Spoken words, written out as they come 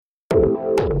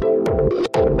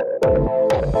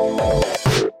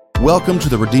Welcome to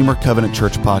the Redeemer Covenant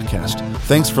Church podcast.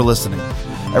 Thanks for listening.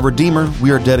 At Redeemer, we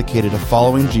are dedicated to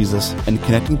following Jesus and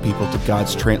connecting people to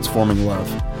God's transforming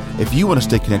love. If you want to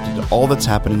stay connected to all that's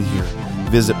happening here,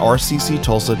 visit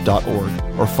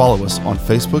rcctulsa.org or follow us on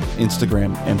Facebook,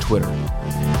 Instagram, and Twitter.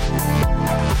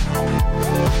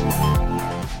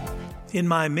 In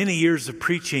my many years of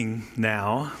preaching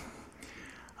now,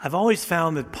 I've always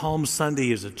found that Palm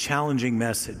Sunday is a challenging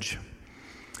message.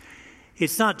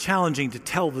 It's not challenging to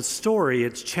tell the story,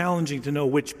 it's challenging to know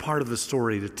which part of the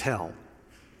story to tell.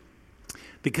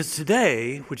 Because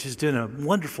today, which has been a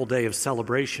wonderful day of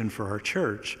celebration for our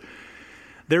church,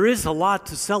 there is a lot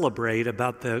to celebrate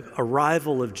about the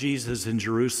arrival of Jesus in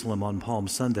Jerusalem on Palm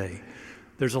Sunday.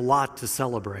 There's a lot to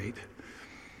celebrate.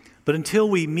 But until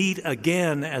we meet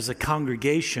again as a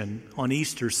congregation on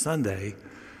Easter Sunday,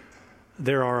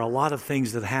 there are a lot of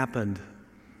things that happened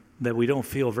that we don't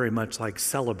feel very much like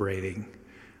celebrating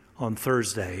on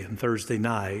Thursday and Thursday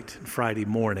night and Friday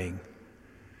morning.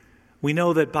 We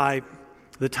know that by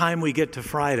the time we get to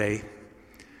Friday,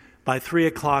 by 3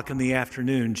 o'clock in the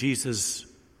afternoon, Jesus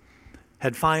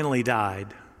had finally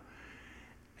died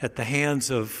at the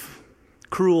hands of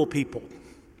cruel people,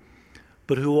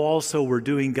 but who also were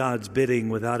doing God's bidding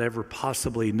without ever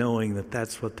possibly knowing that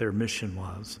that's what their mission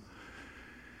was,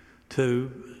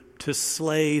 to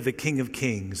slay the King of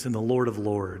Kings and the Lord of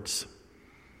Lords.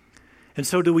 And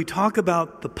so do we talk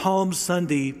about the Palm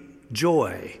Sunday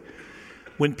joy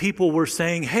when people were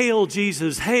saying, "Hail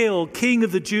Jesus, hail King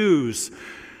of the Jews,"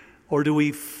 or do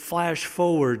we flash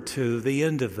forward to the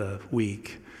end of the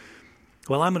week?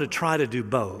 Well, I'm going to try to do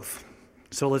both.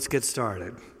 So let's get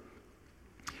started.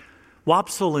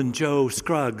 Wopsle and Joe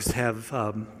Scruggs have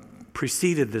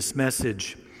preceded this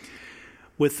message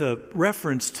with a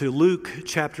reference to Luke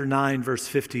chapter 9, verse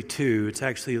 52. It's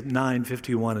actually 9,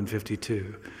 51, and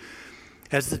 52.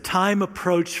 As the time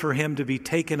approached for him to be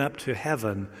taken up to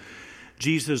heaven,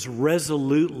 Jesus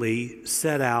resolutely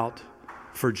set out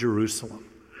for Jerusalem.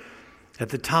 At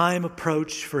the time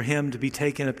approached for him to be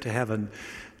taken up to heaven,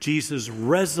 Jesus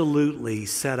resolutely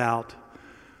set out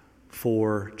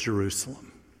for Jerusalem.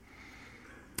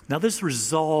 Now, this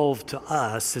resolve to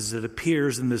us, as it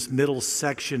appears in this middle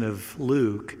section of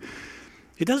Luke,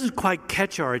 it doesn't quite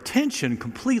catch our attention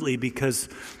completely because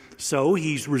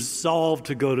he's resolved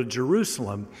to go to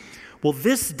Jerusalem. Well,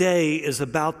 this day is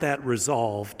about that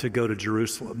resolve to go to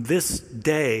Jerusalem. This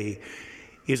day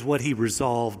is what he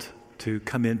resolved to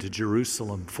come into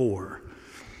Jerusalem for.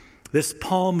 This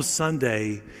Palm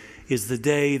Sunday is the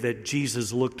day that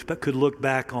Jesus could look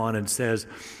back on and says,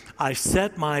 "I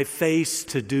set my face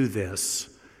to do this,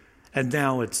 and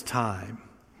now it's time."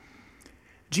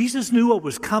 Jesus knew what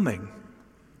was coming.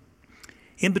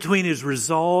 In between his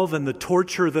resolve and the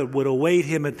torture that would await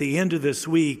him at the end of this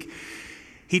week,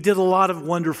 he did a lot of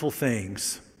wonderful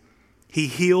things. He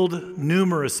healed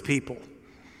numerous people.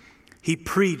 He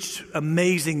preached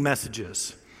amazing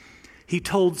messages. He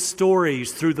told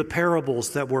stories through the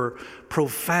parables that were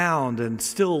profound and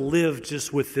still lived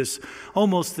just with this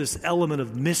element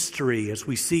of mystery as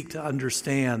we seek to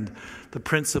understand the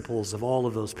principles of all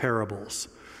of those parables.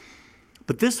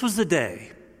 But this was the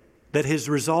day that his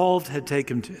resolve had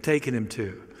taken him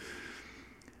to.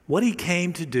 What he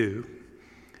came to do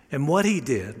and what he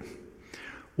did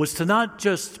was to not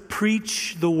just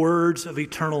preach the words of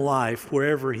eternal life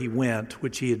wherever he went,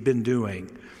 which he had been doing,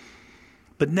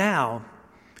 but now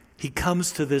he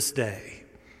comes to this day.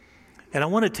 And I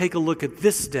want to take a look at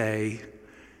this day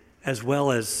as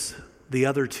well as the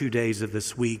other 2 days of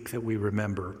this week that we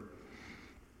remember.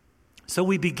 So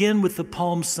we begin with the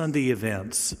Palm Sunday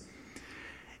events.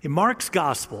 In Mark's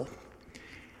gospel,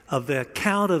 of the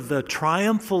account of the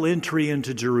triumphal entry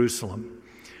into Jerusalem,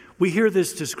 we hear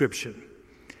this description.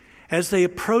 As they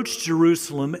approached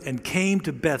Jerusalem and came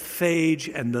to Bethphage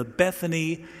and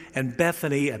Bethany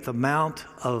at the Mount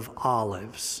of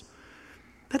Olives.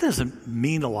 That doesn't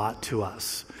mean a lot to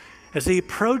us. As they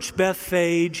approached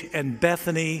Bethphage and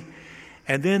Bethany,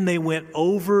 and then they went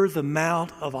over the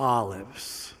Mount of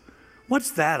Olives.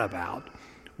 What's that about?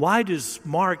 Why does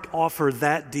Mark offer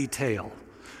that detail?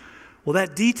 Well,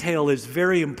 that detail is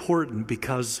very important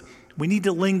because we need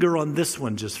to linger on this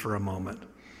one just for a moment.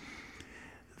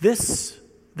 This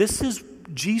is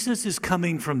Jesus is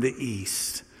coming from the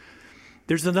east.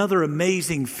 There's another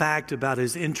amazing fact about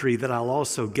his entry that I'll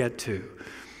also get to.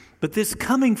 But this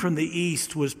coming from the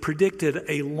east was predicted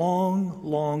a long,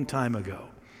 long time ago.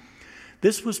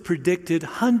 This was predicted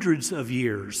hundreds of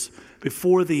years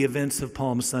before the events of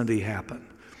Palm Sunday happened.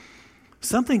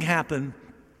 Something happened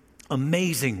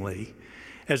amazingly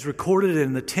as recorded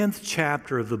in the 10th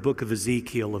chapter of the book of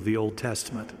Ezekiel of the Old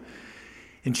Testament.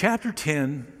 In chapter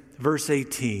 10, verse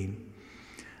 18,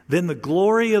 "Then the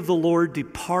glory of the Lord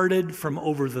departed from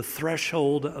over the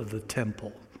threshold of the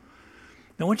temple."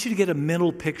 Now I want you to get a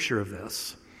mental picture of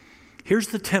this. Here's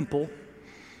the temple,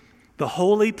 the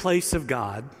holy place of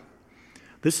God.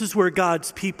 This is where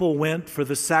God's people went for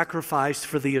the sacrifice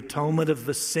for the atonement of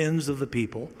the sins of the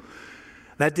people.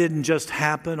 That didn't just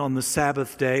happen on the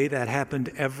Sabbath day, that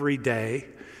happened every day.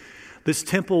 This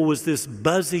temple was this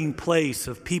buzzing place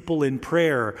of people in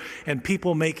prayer and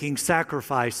people making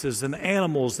sacrifices and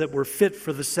animals that were fit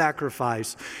for the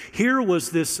sacrifice. Here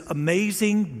was this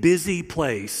amazing, busy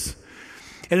place.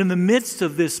 And in the midst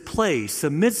of this place,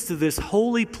 amidst of this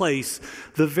holy place,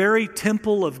 the very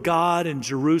temple of God in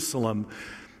Jerusalem,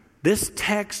 this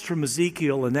text from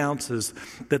Ezekiel announces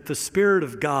that the Spirit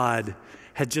of God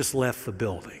had just left the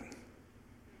building.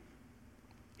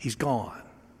 He's gone.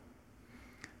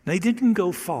 Now, he didn't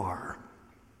go far.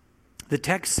 The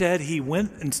text said he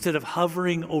went, instead of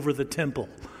hovering over the temple,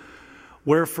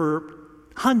 where for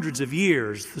hundreds of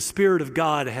years the Spirit of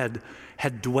God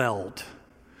had dwelled.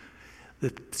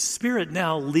 The Spirit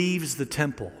now leaves the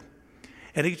temple,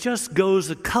 and it just goes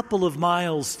a couple of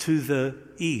miles to the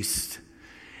east,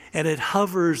 and it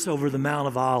hovers over the Mount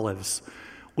of Olives,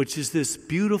 which is this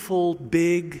beautiful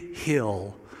big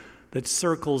hill that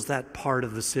circles that part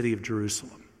of the city of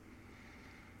Jerusalem.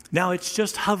 Now it's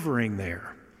just hovering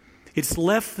there. It's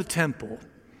left the temple,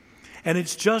 and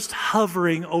it's just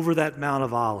hovering over that Mount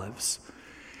of Olives.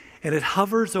 And it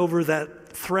hovers over that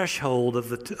threshold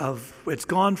it's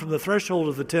gone from the threshold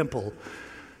of the temple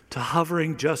to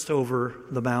hovering just over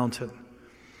the mountain.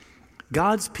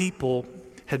 God's people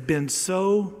had been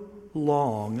so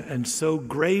long and so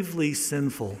gravely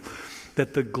sinful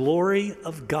that the glory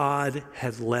of God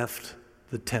had left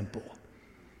the temple.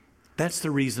 That's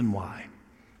the reason why.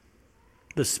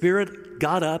 The Spirit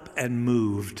got up and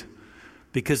moved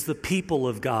because the people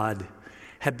of God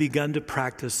had begun to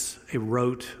practice a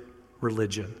rote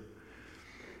religion.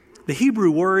 The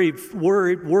Hebrew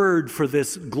word for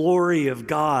this glory of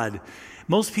God,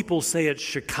 most people say it's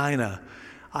Shekinah.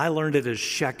 I learned it as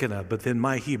Shekinah, but then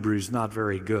my Hebrew's not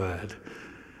very good.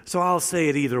 So I'll say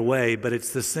it either way, but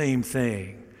it's the same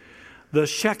thing. The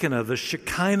Shekinah, the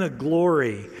Shekinah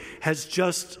glory has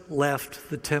just left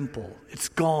the temple. It's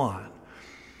gone.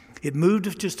 It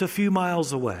moved just a few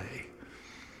miles away.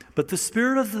 But the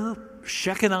Spirit of the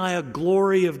Shekinah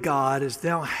glory of God is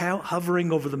now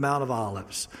hovering over the Mount of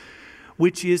Olives,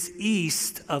 which is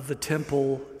east of the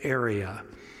temple area.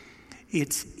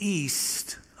 It's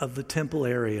east of the temple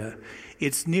area.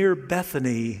 It's near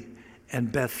Bethany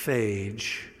and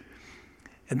Bethphage.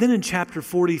 And then in chapter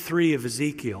 43 of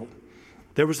Ezekiel,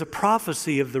 there was a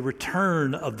prophecy of the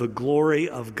return of the glory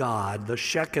of God, the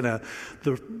Shekinah,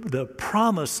 the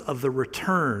promise of the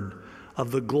return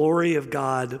of the glory of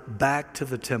God back to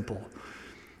the temple.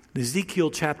 In Ezekiel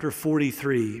chapter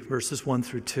 43, verses 1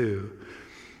 through 2.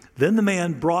 "Then the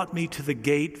man brought me to the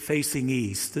gate facing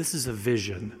east." This is a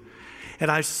vision. "And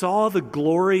I saw the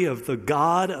glory of the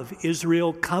God of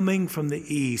Israel coming from the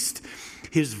east.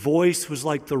 His voice was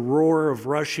like the roar of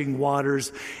rushing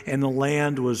waters, and the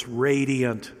land was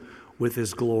radiant with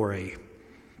his glory."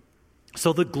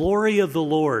 So the glory of the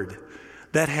Lord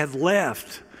that had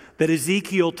left, that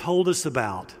Ezekiel told us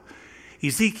about,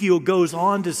 Ezekiel goes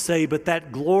on to say, but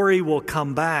that glory will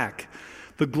come back.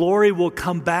 The glory will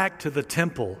come back to the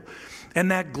temple.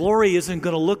 And that glory isn't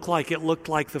going to look like it looked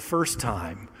like the first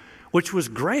time, which was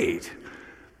great.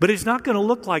 But it's not going to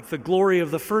look like the glory of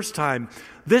the first time.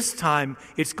 This time,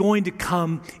 it's going to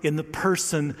come in the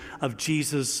person of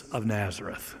Jesus of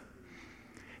Nazareth.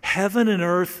 Heaven and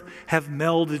earth have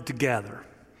melded together.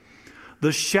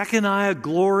 The Shekinah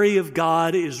glory of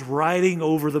God is riding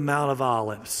over the Mount of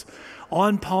Olives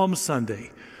on Palm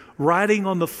Sunday, riding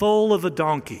on the foal of a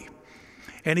donkey.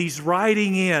 And he's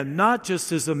riding in, not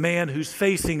just as a man who's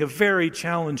facing a very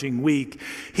challenging week,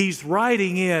 he's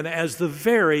riding in as the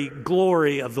very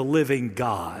glory of the living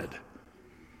God.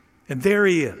 And there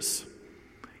he is.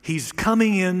 He's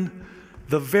coming in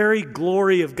the very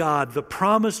glory of God, the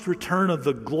promised return of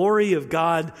the glory of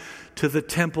God to the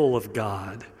temple of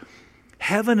God.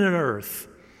 Heaven and earth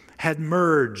had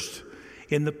merged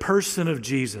in the person of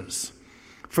Jesus.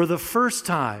 For the first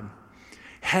time,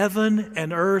 heaven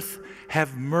and earth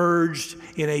have merged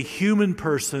in a human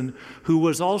person who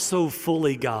was also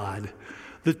fully God.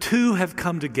 The two have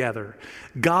come together.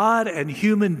 God and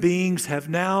human beings have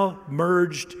now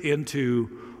merged into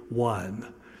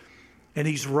one. And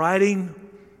he's riding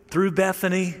through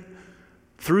Bethany,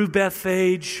 through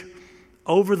Bethphage,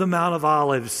 over the Mount of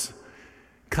Olives,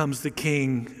 comes the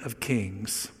King of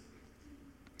Kings.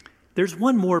 There's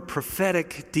one more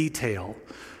prophetic detail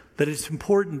that is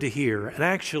important to hear. And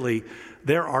actually,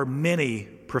 there are many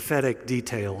prophetic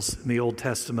details in the Old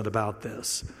Testament about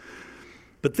this.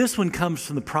 But this one comes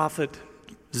from the prophet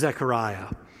Zechariah.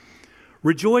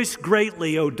 Rejoice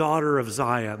greatly, O daughter of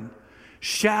Zion.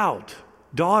 Shout,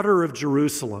 daughter of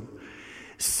Jerusalem.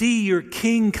 See, your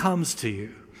king comes to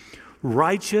you,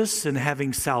 righteous and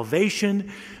having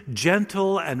salvation,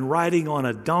 gentle and riding on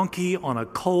a donkey, on a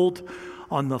colt,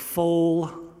 on the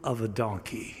foal of a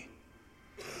donkey.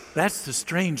 That's the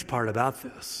strange part about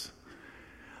this.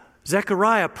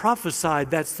 Zechariah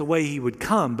prophesied that's the way he would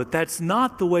come, but that's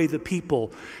not the way the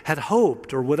people had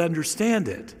hoped or would understand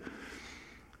it.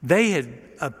 They had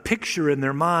a picture in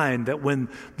their mind that when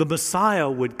the Messiah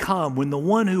would come, when the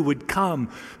one who would come,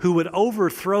 who would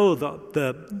overthrow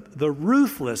the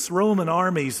ruthless Roman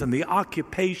armies and the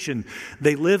occupation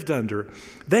they lived under,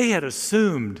 they had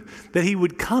assumed that he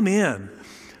would come in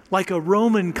like a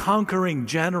Roman conquering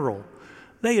general.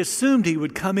 They assumed he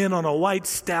would come in on a white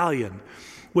stallion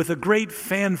with a great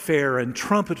fanfare and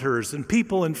trumpeters and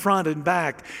people in front and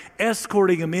back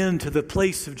escorting him into the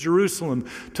place of Jerusalem,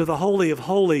 to the Holy of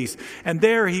Holies. And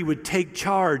there he would take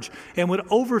charge and would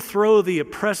overthrow the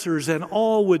oppressors, and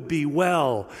all would be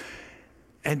well.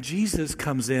 And Jesus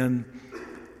comes in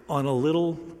on a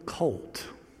little colt.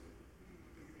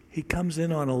 He comes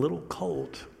in on a little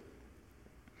colt.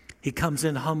 He comes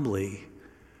in humbly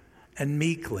and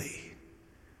meekly.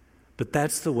 But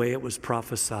that's the way it was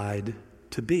prophesied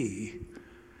to be.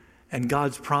 And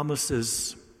God's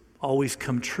promises always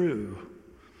come true.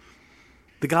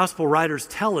 The gospel writers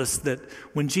tell us that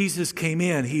when Jesus came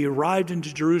in, he arrived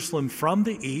into Jerusalem from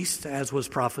the east, as was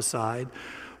prophesied,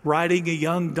 riding a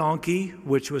young donkey,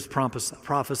 which was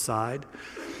prophesied.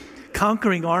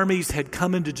 Conquering armies had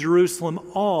come into Jerusalem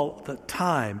all the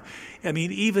time. I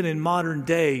mean, even in modern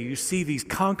day, you see these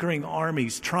conquering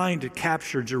armies trying to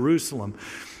capture Jerusalem.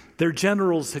 Their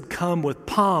generals had come with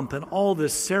pomp and all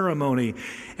this ceremony,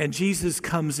 and Jesus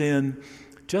comes in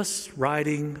just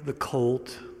riding the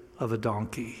colt of a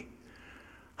donkey.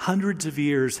 Hundreds of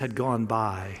years had gone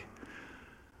by.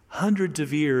 Hundreds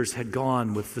of years had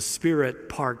gone with the Spirit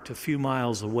parked a few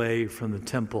miles away from the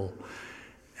temple.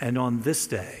 And on this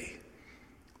day,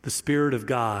 the Spirit of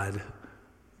God,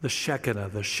 the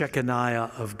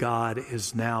Shekinah of God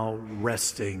is now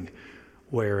resting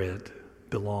where it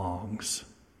belongs.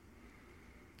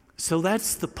 So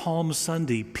that's the Palm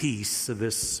Sunday piece of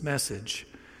this message.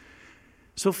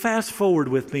 So fast forward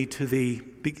with me to the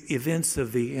events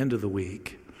of the end of the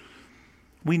week.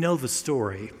 We know the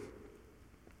story.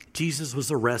 Jesus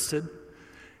was arrested,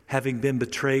 having been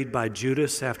betrayed by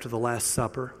Judas after the Last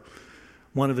Supper,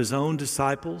 one of his own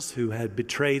disciples who had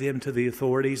betrayed him to the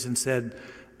authorities and said,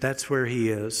 "That's where he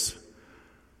is."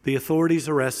 The authorities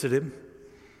arrested him.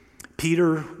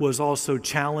 Peter was also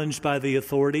challenged by the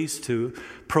authorities to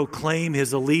proclaim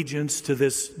his allegiance to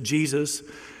this Jesus.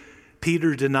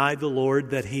 Peter denied the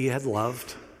Lord that he had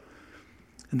loved.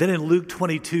 And then in Luke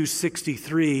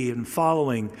 22:63 and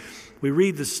following, we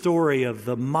read the story of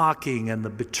the mocking and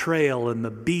the betrayal and the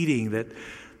beating that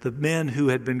the men who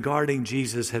had been guarding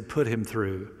Jesus had put him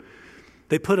through.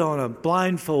 They put on a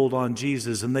blindfold on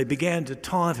Jesus and they began to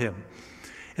taunt him.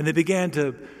 And they began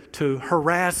to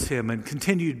harass him and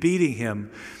continued beating him.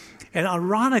 And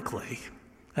ironically,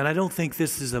 and I don't think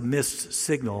this is a missed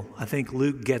signal, I think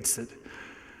Luke gets it.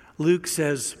 Luke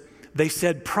says, they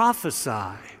said,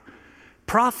 prophesy,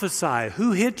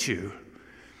 who hit you?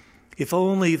 If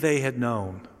only they had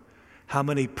known how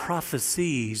many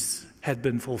prophecies had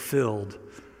been fulfilled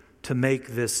to make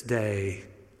this day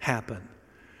happen.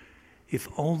 If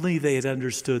only they had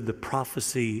understood the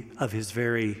prophecy of his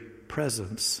very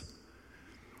presence.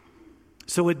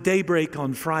 So at daybreak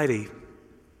on Friday,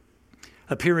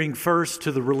 appearing first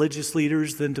to the religious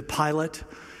leaders, then to Pilate,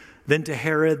 then to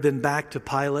Herod, then back to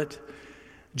Pilate,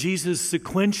 Jesus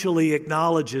sequentially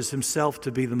acknowledges himself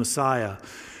to be the Messiah.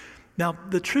 Now,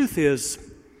 the truth is,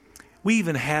 we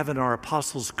even have in our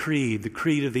Apostles' Creed, the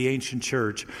creed of the ancient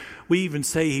church, we even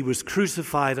say he was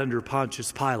crucified under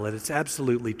Pontius Pilate. It's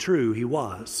absolutely true, he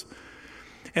was.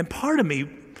 And part of me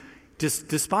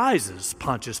despises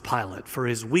Pontius Pilate for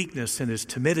his weakness and his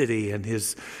timidity and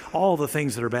his all the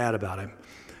things that are bad about him.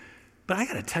 But I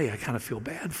got to tell you, I kind of feel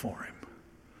bad for him.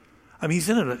 I mean,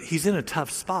 he's in a tough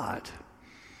spot.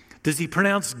 Does he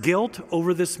pronounce guilt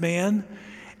over this man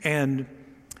and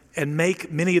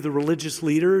make many of the religious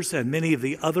leaders and many of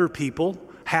the other people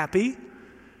happy?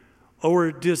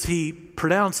 Or does he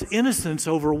pronounce innocence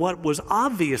over what was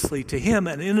obviously to him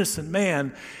an innocent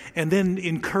man and then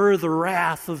incur the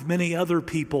wrath of many other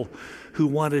people who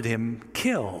wanted him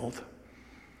killed?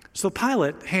 So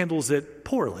Pilate handles it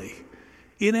poorly,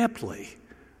 ineptly,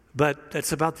 but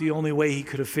that's about the only way he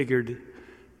could have figured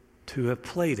to have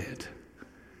played it.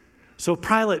 So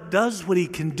Pilate does what he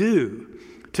can do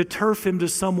to turf him to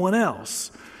someone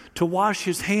else, to wash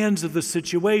his hands of the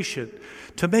situation,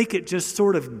 to make it just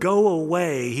sort of go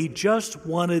away. He just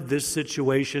wanted this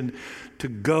situation to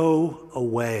go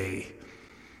away.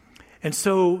 And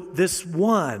so this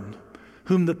one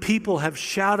whom the people have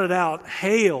shouted out,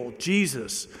 "Hail,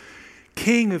 Jesus,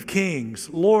 King of Kings,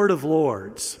 Lord of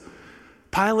Lords,"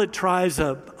 Pilate tries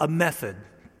a method.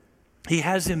 He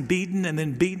has him beaten and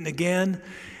then beaten again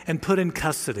and put in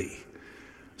custody.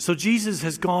 So Jesus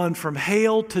has gone from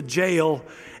hail to jail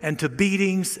and to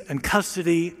beatings and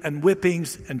custody and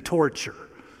whippings and torture.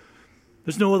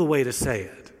 There's no other way to say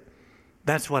it.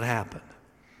 That's what happened.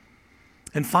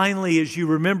 And finally, as you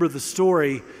remember the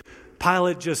story,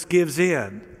 Pilate just gives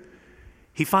in.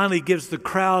 He finally gives the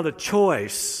crowd a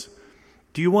choice.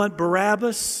 Do you want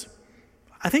Barabbas?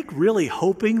 I think really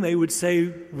hoping they would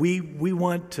say, we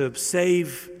want to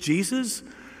save Jesus.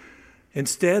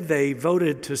 Instead, they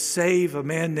voted to save a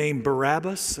man named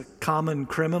Barabbas, a common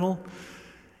criminal,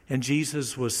 and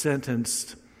Jesus was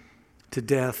sentenced to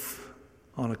death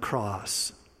on a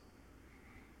cross.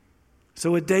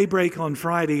 So at daybreak on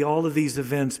Friday, all of these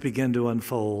events begin to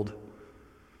unfold.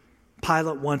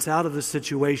 Pilate wants out of the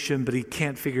situation, but he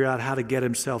can't figure out how to get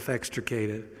himself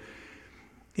extricated.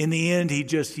 In the end, he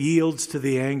just yields to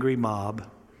the angry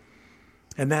mob.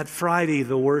 And that Friday,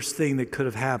 the worst thing that could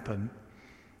have happened,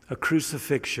 a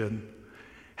crucifixion,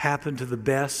 happened to the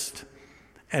best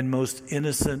and most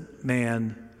innocent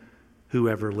man who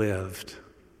ever lived.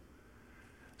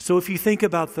 So if you think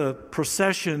about the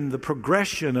procession, the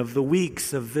progression of the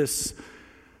weeks of this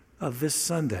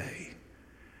Sunday,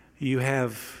 you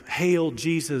have Hail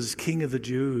Jesus, King of the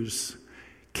Jews,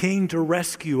 King to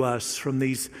rescue us from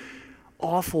these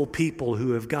awful people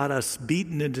who have got us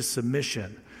beaten into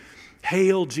submission.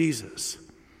 Hail Jesus.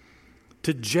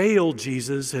 To jail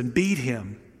Jesus and beat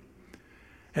him.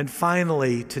 And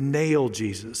finally, to nail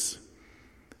Jesus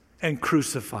and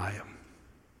crucify him.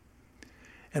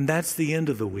 And that's the end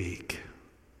of the week.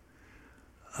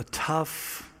 A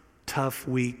tough, tough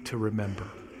week to remember.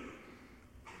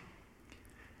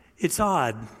 It's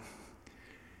odd.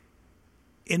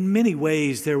 In many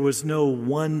ways, there was no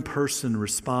one person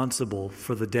responsible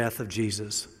for the death of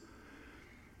Jesus.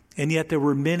 And yet there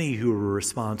were many who were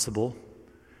responsible.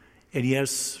 And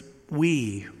yes,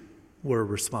 we were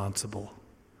responsible.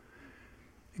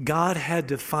 God had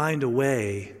to find a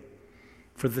way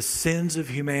for the sins of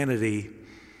humanity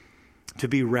to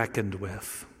be reckoned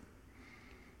with,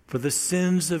 for the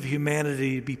sins of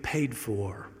humanity to be paid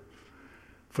for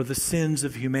the sins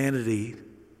of humanity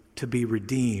to be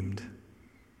redeemed.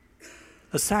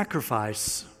 A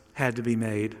sacrifice had to be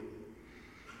made.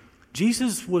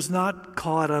 Jesus was not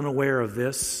caught unaware of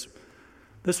this.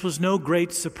 This was no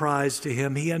great surprise to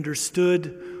him. He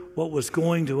understood what was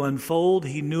going to unfold.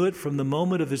 He knew it from the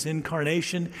moment of his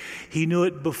incarnation. He knew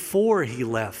it before he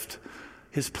left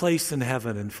his place in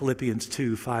heaven in Philippians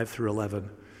 2, 5 through 11.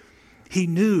 He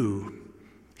knew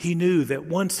that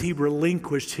once he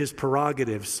relinquished his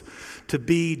prerogatives to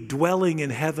be dwelling in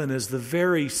heaven as the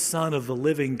very Son of the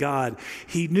living God,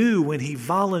 he knew when he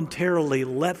voluntarily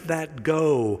let that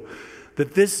go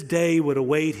that this day would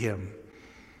await him.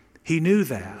 He knew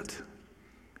that,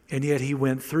 and yet he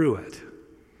went through it.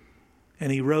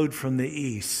 And he rode from the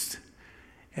east,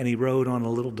 and he rode on a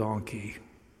little donkey.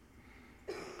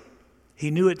 He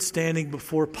knew it standing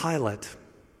before Pilate.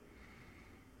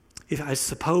 I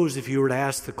suppose if you were to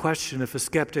ask the question, if a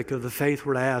skeptic of the faith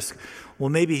were to ask, well,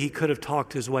 maybe he could have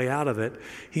talked his way out of it,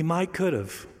 he could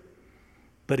have,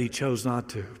 but he chose not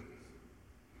to.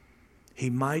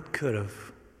 He could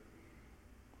have,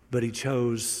 but he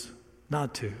chose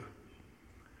not to.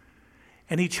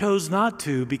 And he chose not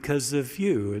to because of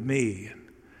you and me and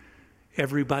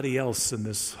everybody else in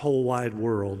this whole wide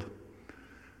world.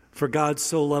 For God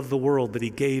so loved the world that he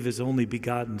gave his only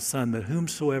begotten Son, that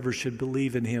whomsoever should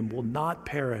believe in him will not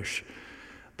perish,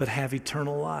 but have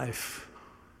eternal life.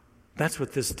 That's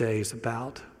what this day is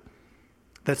about.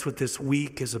 That's what this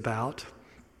week is about.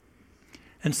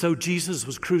 And so Jesus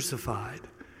was crucified,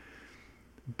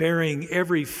 bearing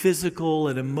every physical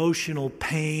and emotional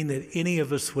pain that any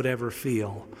of us would ever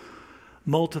feel,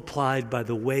 multiplied by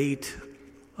the weight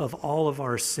of all of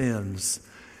our sins.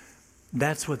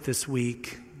 That's what this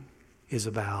week is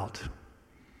about.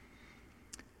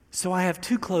 So I have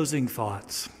two closing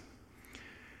thoughts.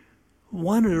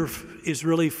 One is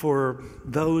really for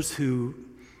those who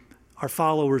are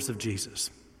followers of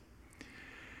Jesus.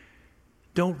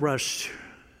 Don't rush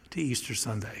to Easter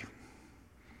Sunday.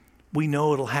 We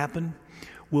know it'll happen.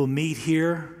 We'll meet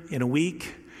here in a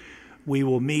week. We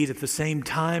will meet at the same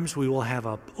times. We will have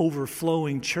an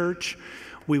overflowing church.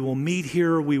 We will meet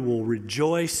here. We will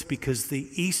rejoice because the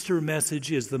Easter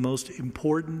message is the most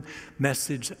important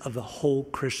message of the whole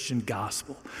Christian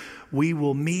gospel. We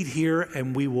will meet here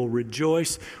and we will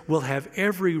rejoice. We'll have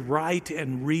every right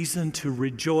and reason to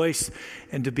rejoice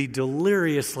and to be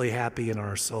deliriously happy in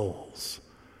our souls.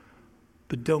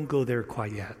 But don't go there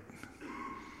quite yet,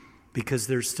 because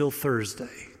there's still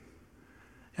Thursday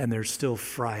and there's still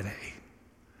Friday.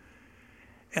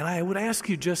 And I would ask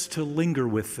you just to linger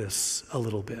with this a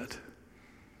little bit.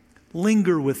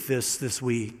 Linger with this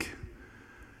week.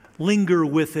 Linger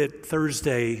with it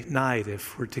Thursday night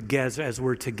if we're together, as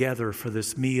we're together for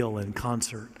this meal and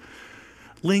concert.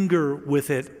 Linger with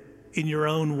it in your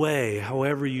own way,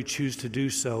 however you choose to do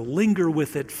so. Linger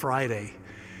with it Friday.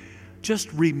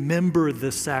 Just remember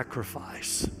the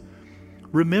sacrifice.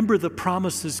 Remember the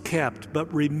promises kept,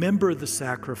 but remember the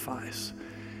sacrifice.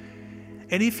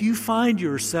 And if you find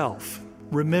yourself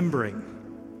remembering,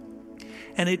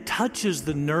 and it touches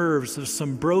the nerves of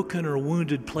some broken or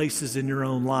wounded places in your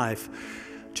own life,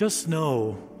 just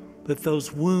know that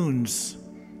those wounds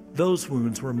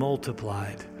were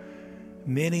multiplied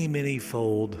many, many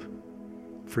fold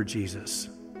for Jesus.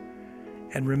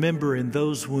 And remember, in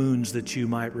those wounds that you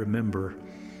might remember,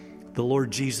 the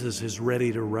Lord Jesus is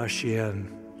ready to rush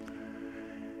in.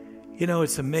 You know,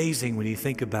 it's amazing when you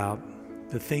think about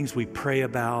the things we pray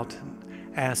about,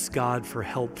 ask God for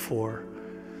help for.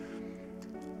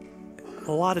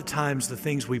 A lot of times the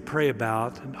things we pray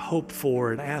about and hope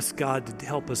for and ask God to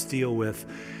help us deal with,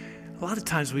 a lot of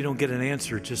times we don't get an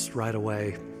answer just right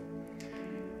away.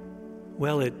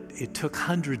 Well, it took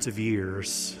hundreds of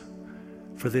years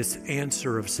for this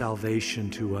answer of salvation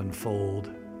to unfold.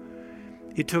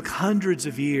 It took hundreds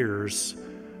of years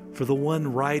for the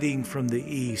one riding from the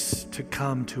east to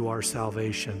come to our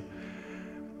salvation.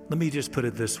 Let me just put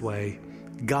it this way.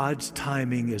 God's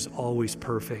timing is always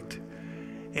perfect,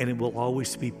 and it will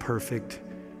always be perfect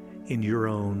in your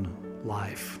own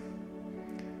life.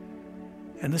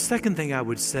 And the second thing I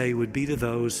would say would be to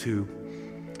those who,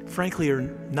 frankly, are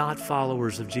not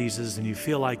followers of Jesus and you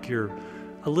feel like you're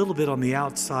a little bit on the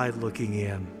outside looking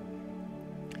in.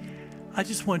 I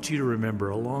just want you to remember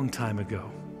a long time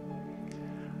ago,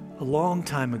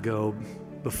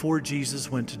 before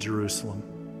Jesus went to Jerusalem,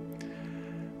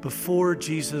 before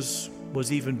Jesus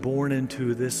was even born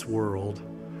into this world,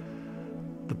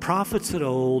 the prophets of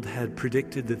old had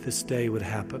predicted that this day would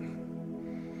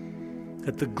happen,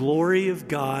 that the glory of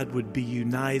God would be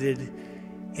united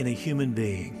in a human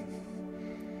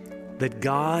being, that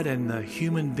God and the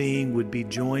human being would be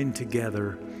joined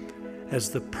together as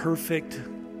the perfect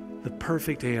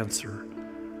answer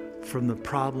from the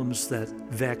problems that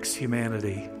vex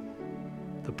humanity,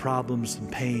 the problems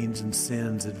and pains and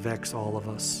sins that vex all of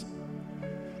us.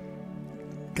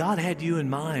 God had you in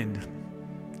mind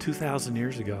 2,000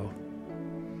 years ago.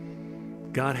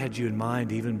 God had you in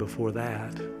mind even before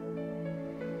that.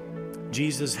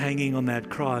 Jesus hanging on that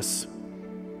cross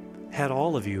had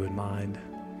all of you in mind.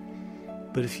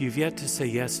 But if you've yet to say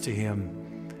yes to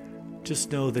him,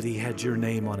 just know that he had your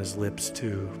name on his lips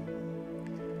too.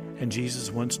 And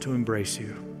Jesus wants to embrace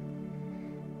you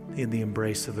in the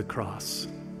embrace of the cross.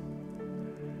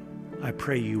 I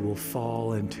pray you will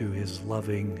fall into his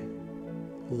loving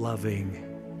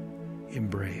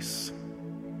embrace.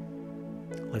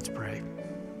 Let's pray.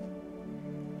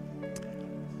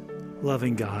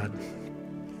 Loving God,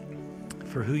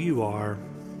 for who you are,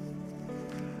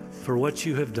 for what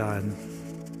you have done,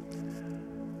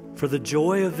 for the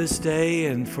joy of this day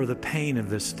and for the pain of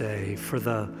this day, for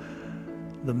the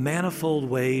manifold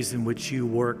ways in which you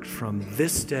worked from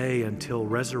this day until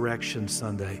Resurrection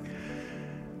Sunday,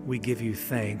 we give you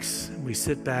thanks. We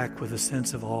sit back with a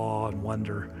sense of awe and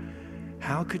wonder,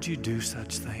 how could you do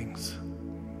such things?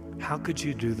 How could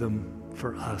you do them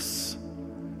for us?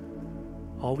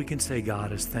 All we can say,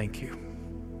 God, is thank you.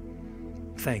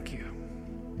 Thank you.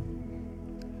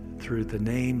 Through the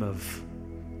name of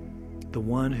the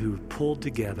one who pulled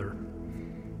together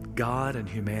God and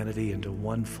humanity into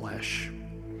one flesh,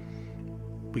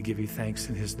 we give you thanks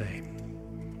in his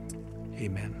name.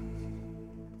 Amen.